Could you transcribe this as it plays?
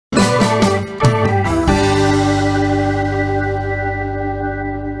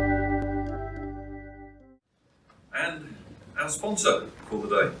sponsor for the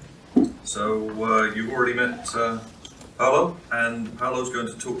day. So you've already met Paolo, and Paolo's going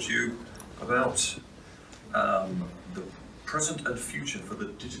to talk to you about the present and future for the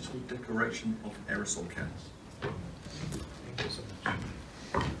digital decoration of aerosol cans. Thank you so much.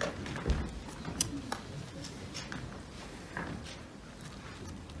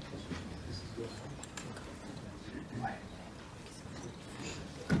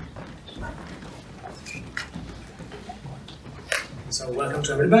 So welcome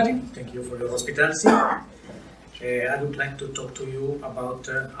to everybody. Thank you for your hospitality. I would like to talk to you about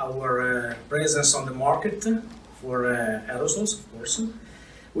our presence on the market for aerosols, of course.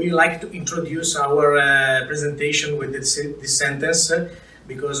 We like to introduce our presentation with this sentence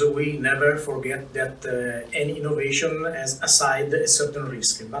because we never forget that any innovation has aside a certain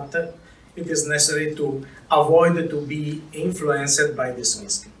risk, but it is necessary to avoid to be influenced by this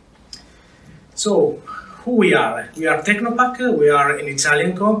risk. So, who we are? We are Technopack. We are an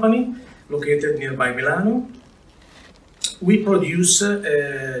Italian company located nearby Milano. We produce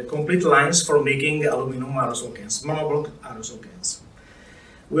complete lines for making aluminum aerosol cans, monoblock aerosol cans.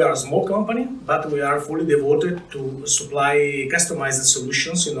 We are a small company, but we are fully devoted to supply customized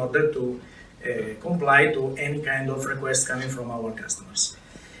solutions in order to comply to any kind of request coming from our customers.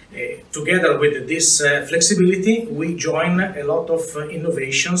 Together with this flexibility, we join a lot of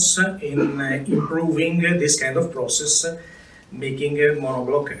innovations in improving this kind of process, making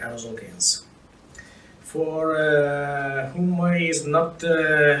monoblock aerosol cans. For whom is not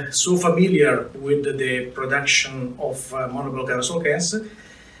so familiar with the production of monoblock aerosol cans,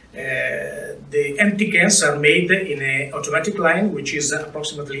 the empty cans are made in an automatic line which is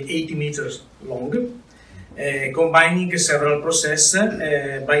approximately 80 meters long. Combining several processes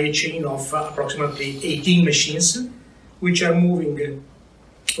by a chain of approximately 18 machines, which are moving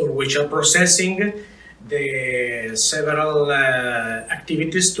or which are processing the several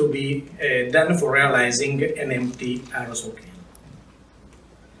activities to be done for realizing an empty aerosol can.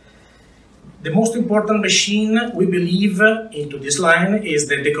 The most important machine we believe into this line is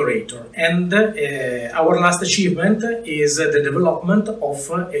the decorator, and our last achievement is the development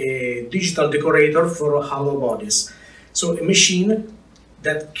of a digital decorator for hollow bodies. So a machine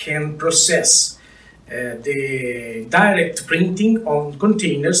that can process the direct printing on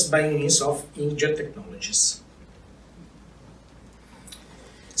containers by means of inkjet technologies.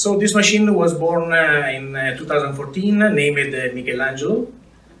 So this machine was born in 2014, named Michelangelo,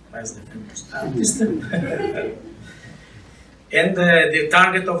 as the famous artist. And the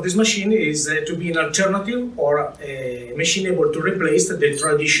target of this machine is to be an alternative or a machine able to replace the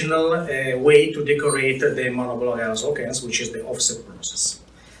traditional way to decorate the monoblock aerosol cans, which is the offset process.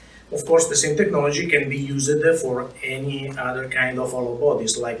 Of course, the same technology can be used for any other kind of hollow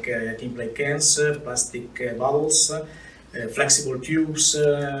bodies, like tin plate cans, plastic bottles, flexible tubes,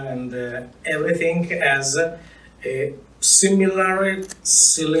 and everything has a similar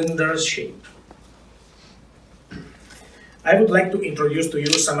cylinder shape. I would like to introduce to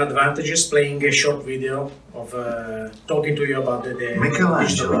you some advantages, playing a short video of talking to you about the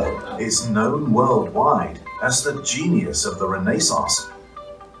Michelangelo is known worldwide as the genius of the Renaissance.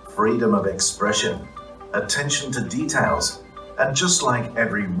 Freedom of expression, attention to details, and just like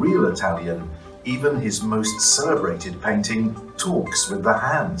every real Italian, even his most celebrated painting talks with the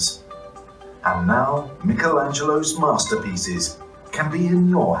hands. And now, Michelangelo's masterpieces can be in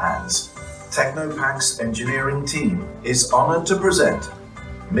your hands. Technopack's engineering team is honored to present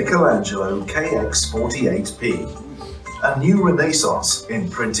Michelangelo KX48P, a new renaissance in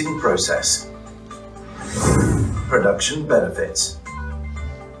printing process. Production benefits.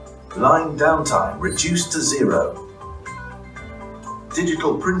 Line downtime reduced to 0.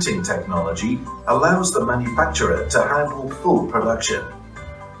 Digital printing technology allows the manufacturer to handle full production.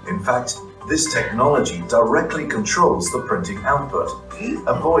 In fact, this technology directly controls the printing output,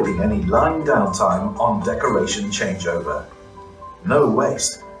 avoiding any line downtime on decoration changeover. No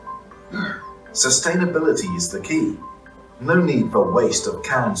waste. Sustainability is the key. No need for waste of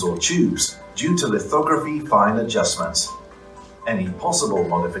cans or tubes due to lithography fine adjustments. Any possible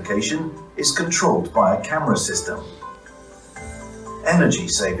modification is controlled by a camera system. Energy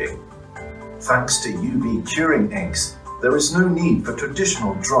saving. Thanks to UV curing inks, there is no need for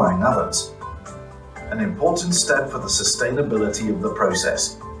traditional drying ovens. An important step for the sustainability of the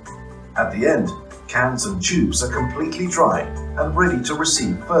process. At the end, cans and tubes are completely dry and ready to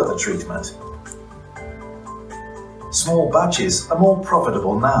receive further treatment. Small batches are more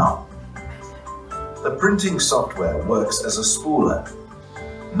profitable now. The printing software works as a spooler.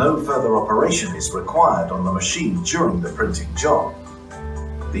 No further operation is required on the machine during the printing job.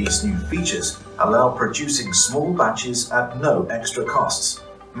 These new features allow producing small batches at no extra costs,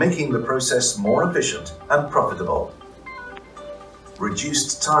 making the process more efficient and profitable.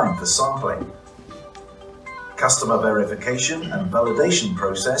 Reduced time for sampling. Customer verification and validation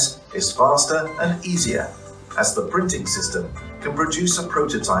process is faster and easier, as the printing system can produce a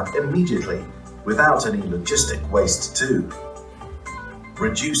prototype immediately without any logistic waste too.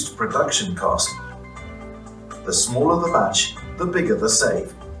 Reduced production cost. The smaller the batch, the bigger the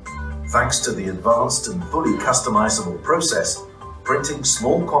save. Thanks to the advanced and fully customizable process, printing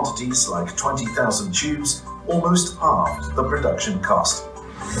small quantities like 20,000 tubes almost halved the production cost.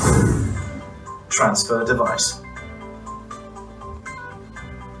 Transfer device.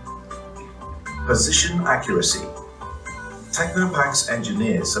 Position accuracy. Technopack's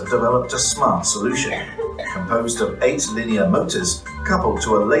engineers have developed a smart solution composed of 8 linear motors coupled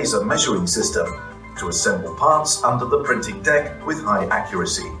to a laser measuring system to assemble parts under the printing deck with high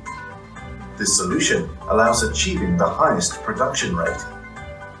accuracy. This solution allows achieving the highest production rate.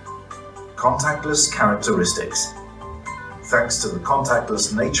 Contactless characteristics. Thanks to the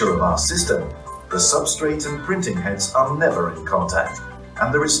contactless nature of our system, the substrate and printing heads are never in contact,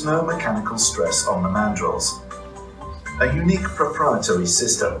 and there is no mechanical stress on the mandrels. A unique proprietary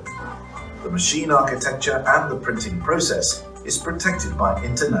system. The machine architecture and the printing process is protected by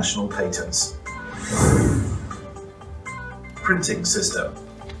international patents. Printing system.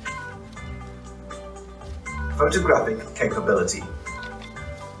 Photographic capability.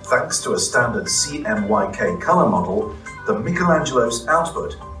 Thanks to a standard CMYK color model, the Michelangelo's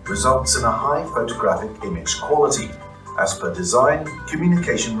output results in a high photographic image quality, as per design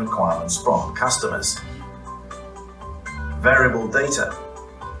communication requirements from customers. Variable data.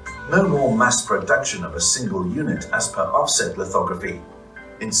 No more mass production of a single unit as per offset lithography.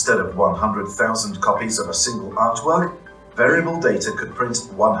 Instead of 100,000 copies of a single artwork, variable data could print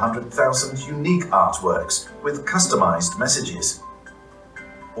 100,000 unique artworks with customized messages.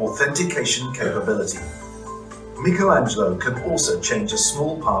 Authentication capability. Michelangelo can also change a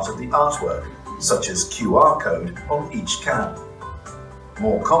small part of the artwork, such as QR code on each can.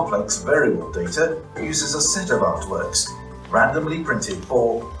 More complex variable data uses a set of artworks, randomly printed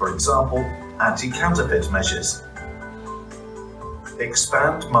for example, anti-counterfeit measures.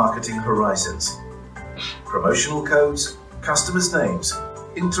 Expand marketing horizons. Promotional codes, customers' names,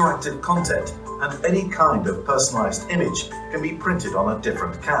 interactive content, and any kind of personalized image can be printed on a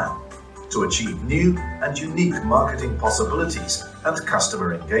different can to achieve new and unique marketing possibilities and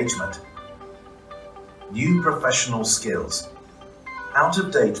customer engagement. New professional skills.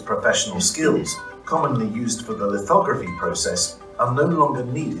 Out-of-date professional skills, commonly used for the lithography process, are no longer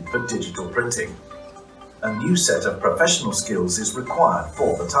needed for digital printing. A new set of professional skills is required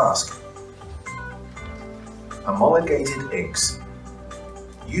for the task. Homologated inks.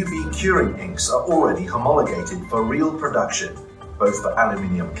 UV curing inks are already homologated for real production, both for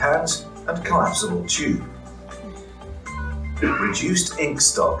aluminium cans and collapsible tube. Reduced ink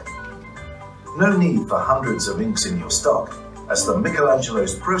stock. No need for hundreds of inks in your stock, as the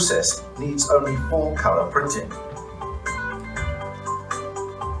Michelangelo's process needs only 4 color printing.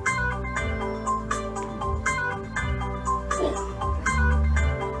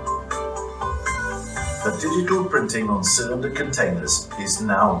 The digital printing on cylinder containers is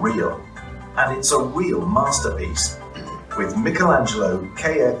now real, and it's a real masterpiece. With Michelangelo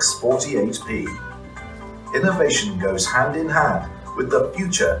KX48P, innovation goes hand in hand with the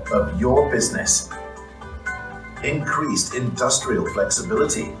future of your business. Increased industrial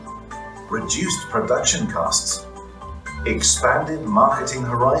flexibility, reduced production costs, expanded marketing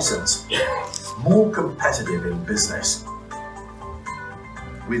horizons, more competitive in business.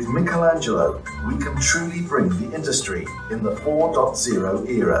 With Michelangelo, we can truly bring the industry in the 4.0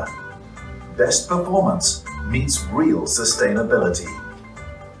 era. Best performance meets real sustainability.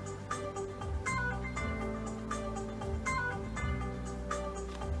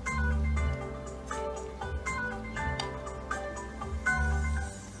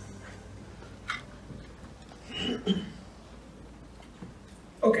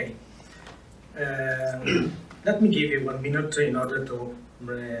 Okay, let me give you 1 minute in order to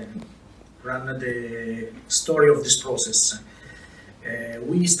run the story of this process.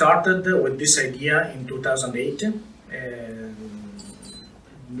 We started with this idea in 2008,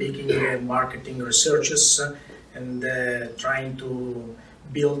 making marketing researches and trying to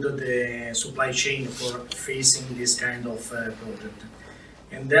build the supply chain for facing this kind of project.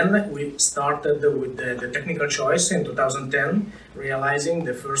 And then we started with the technical choice in 2010, realizing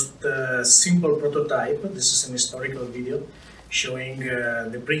the first simple prototype. This is an historical video showing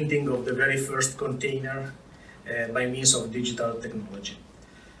the printing of the very first container by means of digital technology.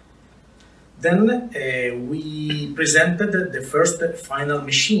 Then we presented the first final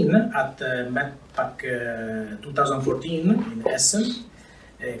machine at Technopack 2014 in Essen,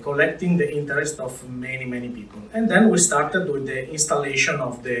 collecting the interest of many people. And then we started with the installation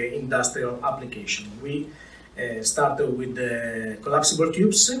of the industrial application. We started with the collapsible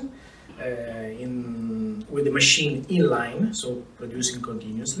tubes with the machine inline, so producing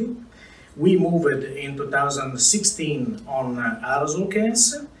continuously. We moved in 2016 on aerosol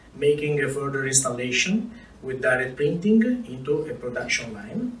cans, making a further installation with direct printing into a production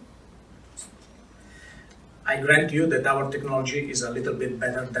line. I grant you that our technology is a little bit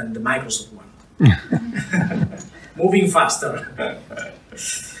better than the Microsoft one. Moving faster.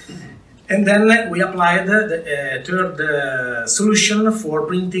 And then we applied the third solution for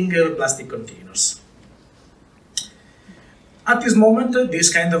printing plastic containers. At this moment,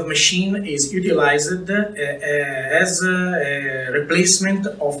 this kind of machine is utilized as a replacement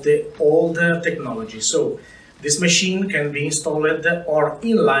of the old technology. So this machine can be installed or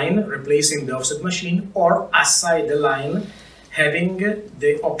inline, replacing the offset machine, or aside the line, having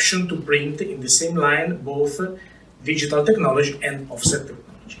the option to print in the same line both digital technology and offset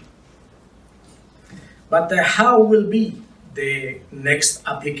technology. But how will be the next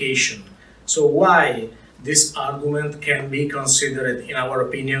application? So why this argument can be considered, in our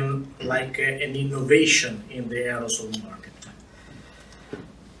opinion, like an innovation in the aerosol market?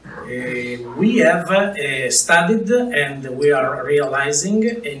 We have studied and we are realizing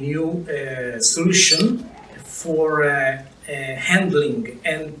a new solution for handling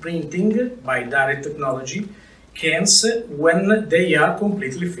and printing by direct technology cans when they are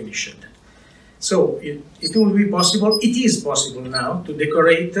completely finished. So it will be possible, it is possible now, to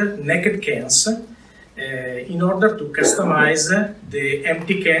decorate naked cans in order to customize the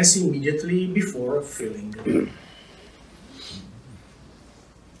empty cans immediately before filling.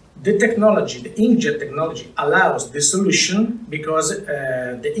 The technology, the inkjet technology, allows this solution because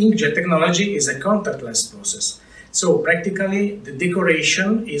the inkjet technology is a contactless process. So practically the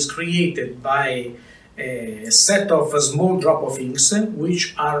decoration is created by a set of small drop of inks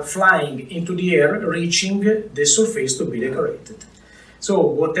which are flying into the air, reaching the surface to be decorated. So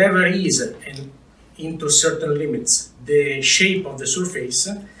whatever is, and into certain limits, the shape of the surface,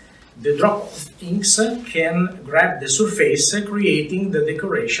 the drop of inks can grab the surface, creating the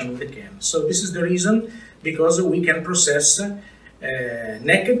decoration of the can. So this is the reason, because we can process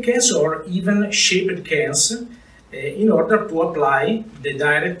naked cans or even shaped cans in order to apply the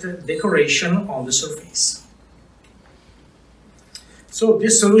direct decoration on the surface. So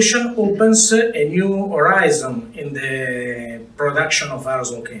this solution opens a new horizon in the production of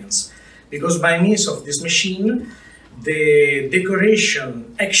aerosol cans, because by means of this machine, the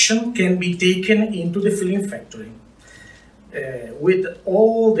decoration action can be taken into the filling factory with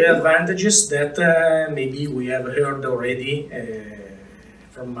all the advantages that maybe we have heard already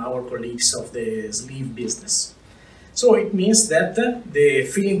from our colleagues of the sleeve business. So it means that the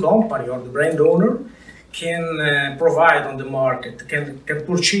filling company or the brand owner can provide on the market, can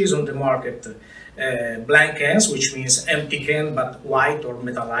purchase on the market blank cans, which means empty can but white or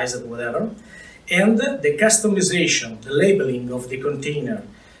metallized, whatever. And the customization, the labeling of the container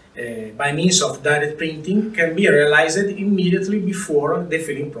by means of direct printing can be realized immediately before the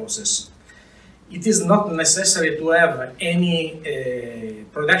filling process. It is not necessary to have any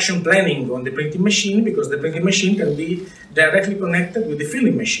production planning on the printing machine, because the printing machine can be directly connected with the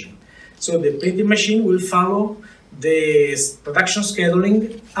filling machine. So the printing machine will follow the production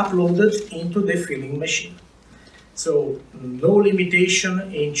scheduling uploaded into the filling machine. So no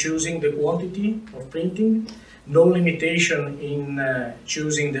limitation in choosing the quantity of printing, no limitation in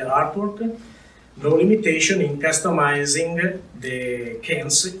choosing the artwork, no limitation in customizing the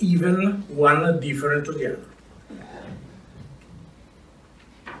cans, even one different to the other.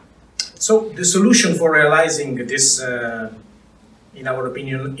 So the solution for realizing this, in our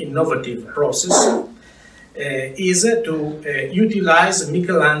opinion, innovative process is to utilize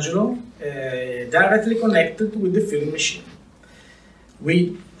Michelangelo directly connected with the filling machine.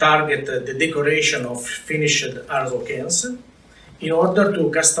 We target the decoration of finished aerosol cans in order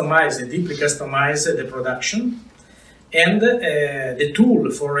to customize, deeply customize the production. And the tool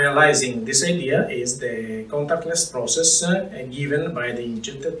for realizing this idea is the contactless process given by the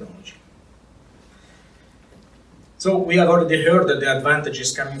inkjet technology. So we have already heard that the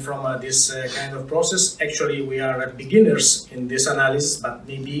advantages coming from this kind of process. Actually, we are beginners in this analysis, but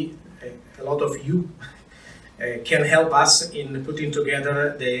maybe a lot of you can help us in putting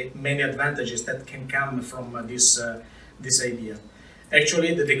together the many advantages that can come from this idea.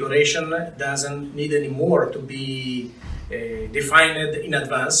 Actually, the decoration doesn't need anymore to be defined in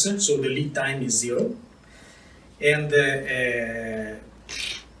advance, so the lead time is 0. And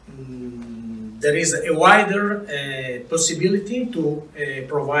there is a wider possibility to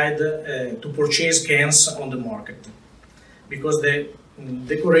provide, to purchase cans on the market, because the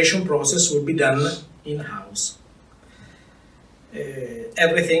decoration process will be done in-house.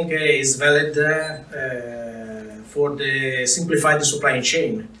 Everything is valid for the simplified supply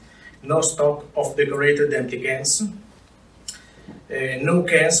chain. No stock of decorated empty cans, no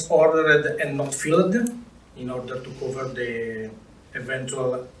cans ordered and not filled in order to cover the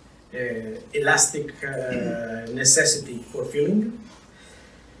eventual elastic necessity for filling.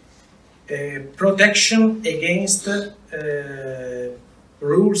 Protection against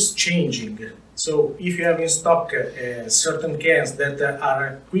rules changing. So if you have in stock certain cans that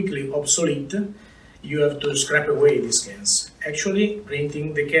are quickly obsolete, you have to scrap away these cans. Actually,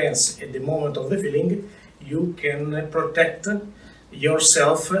 printing the cans at the moment of the filling, you can protect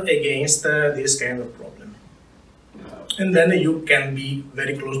yourself against this kind of problem. And then you can be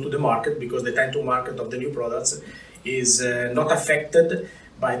very close to the market, because the time to market of the new products is not affected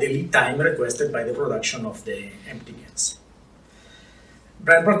by the lead time requested by the production of the empty cans.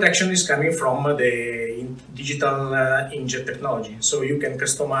 Brand protection is coming from the digital inkjet technology. So you can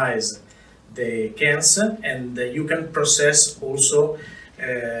customize the cans, and you can process also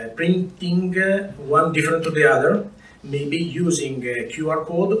printing one different to the other, maybe using QR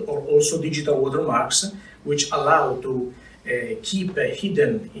code or also digital watermarks, which allow to keep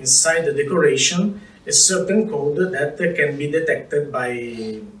hidden inside the decoration a certain code that can be detected by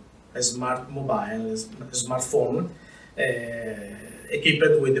a smart mobile, a smartphone,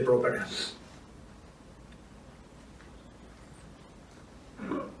 equipped with the proper app.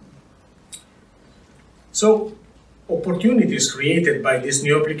 So, opportunities created by this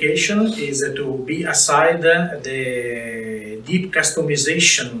new application is to be aside the deep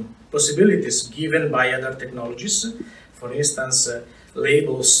customization possibilities given by other technologies. For instance,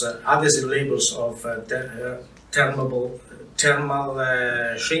 labels, adhesive labels of thermal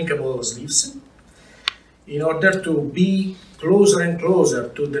shrinkable sleeves, in order to be closer and closer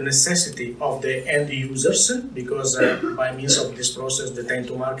to the necessity of the end users, because by means of this process the time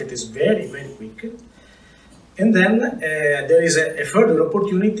to market is very, very quick. And then there is a further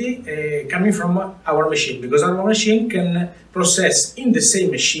opportunity coming from our machine, because our machine can process in the same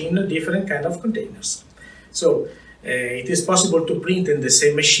machine different kind of containers. So it is possible to print in the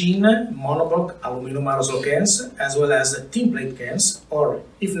same machine monoblock aluminum aerosol cans, as well as tin plate cans, or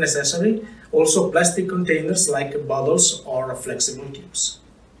if necessary, also plastic containers like bottles or flexible tubes.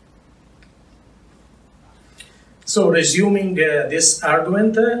 So, resuming this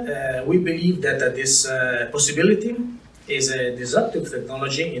argument, we believe that this possibility is a disruptive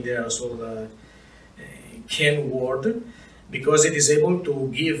technology in the aerosol can world, because it is able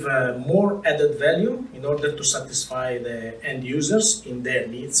to give more added value in order to satisfy the end users in their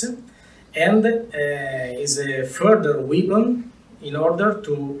needs, and is a further weapon in order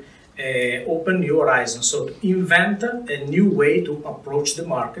to open new horizons, so to invent a new way to approach the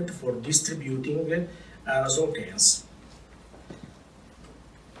market for distributing aerosol cans.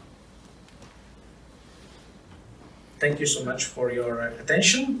 Thank you so much for your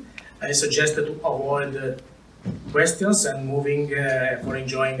attention. I suggest to avoid questions and moving for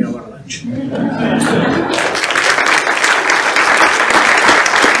enjoying our lunch.